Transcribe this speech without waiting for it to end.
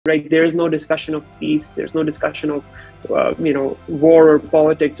right? There is no discussion of peace. There's no discussion of, war or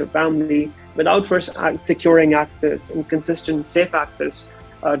politics or family without first securing access and consistent, safe access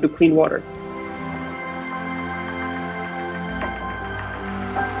to clean water.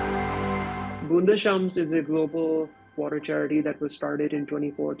 Bondh is a global water charity that was started in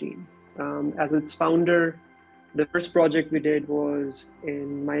 2014. As its founder, the first project we did was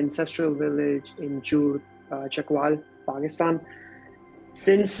in my ancestral village in Jur, Chakwal, Pakistan.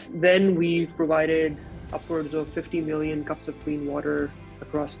 Since then, we've provided upwards of 50 million cups of clean water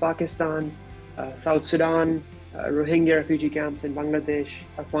across Pakistan, South Sudan, Rohingya refugee camps in Bangladesh,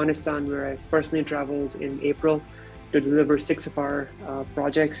 Afghanistan, where I personally traveled in April to deliver 6 of our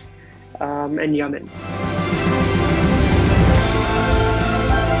projects, and Yemen.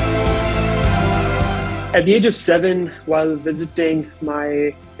 At the age of 7, while visiting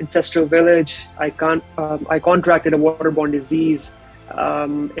my ancestral village, I contracted a waterborne disease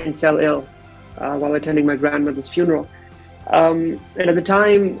and fell ill while attending my grandmother's funeral. And at the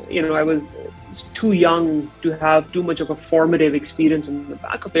time, I was too young to have too much of a formative experience on the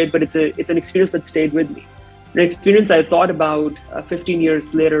back of it, but it's an experience that stayed with me. An experience I thought about 15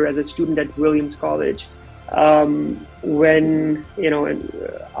 years later as a student at Williams College, when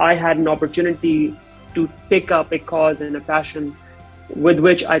I had an opportunity to pick up a cause and a passion with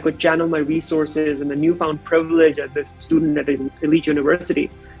which I could channel my resources and the newfound privilege as a student at an elite university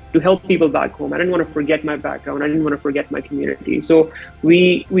to help people back home. I didn't want to forget my background. I didn't want to forget my community. So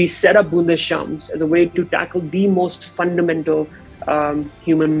we set up Bondh as a way to tackle the most fundamental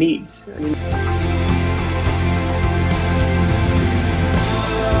human needs.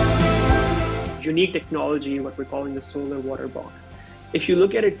 Unique technology, what we're calling the solar water box. If you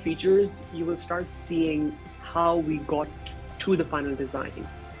look at its features, you will start seeing how we got to the final design.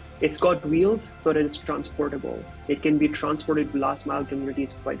 It's got wheels so that it's transportable. It can be transported to last mile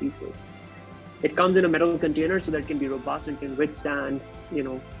communities quite easily. It comes in a metal container so that it can be robust and can withstand,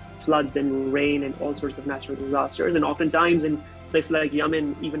 floods and rain and all sorts of natural disasters, and oftentimes in places like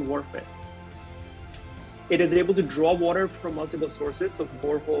Yemen, even warfare. It is able to draw water from multiple sources, so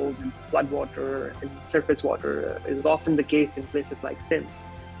boreholes and floodwater and surface water is often the case in places like Sindh.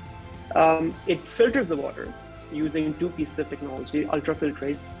 It filters the water using 2 pieces of technology,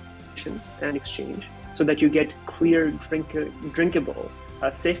 ultrafiltration and exchange, so that you get clear, drinkable,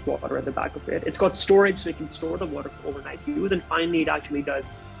 safe water at the back of it. It's got storage, so it can store the water for overnight use, and finally it actually does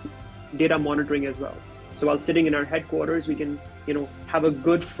data monitoring as well. So while sitting in our headquarters, we can have a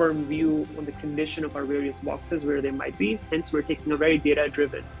good firm view on the condition of our various boxes, where they might be. Hence, we're taking a very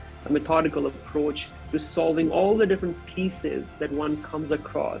data-driven, methodical approach to solving all the different pieces that one comes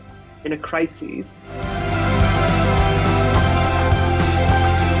across in a crisis.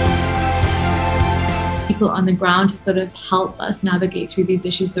 People on the ground to sort of help us navigate through these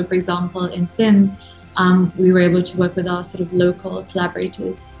issues. So for example, in Sindh, we were able to work with our sort of local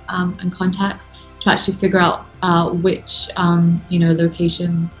collaborators and contacts to actually figure out which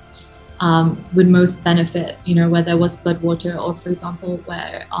locations would most benefit, where there was floodwater, or for example,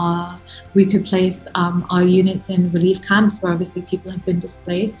 where we could place our units in relief camps where obviously people have been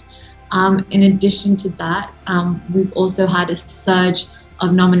displaced. In addition to that, we've also had a surge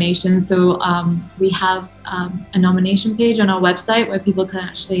of nominations. So we have a nomination page on our website where people can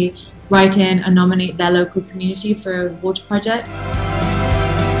actually write in and nominate their local community for a water project.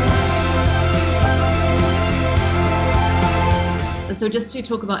 So just to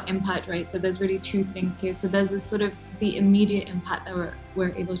talk about impact, right? So there's really 2 things here. So there's this sort of the immediate impact that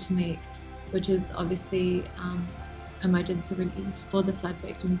we're able to make, which is obviously emergency relief for the flood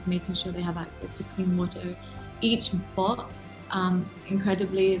victims, making sure they have access to clean water. Each box,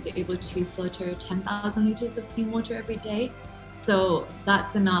 incredibly, is able to filter 10,000 liters of clean water every day. So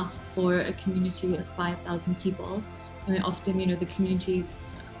that's enough for a community of 5,000 people. I mean, often, the community's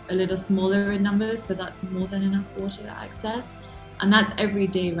a little smaller in numbers, so that's more than enough water to access. And that's every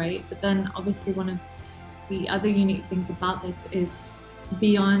day, right? But then obviously one of the other unique things about this is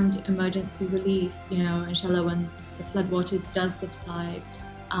beyond emergency relief, inshallah, when the floodwater does subside,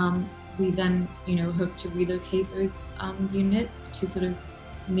 we then, hope to relocate those units to sort of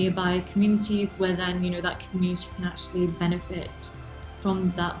nearby communities where then, that community can actually benefit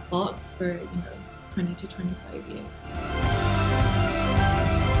from that box for, 20 to 25 years.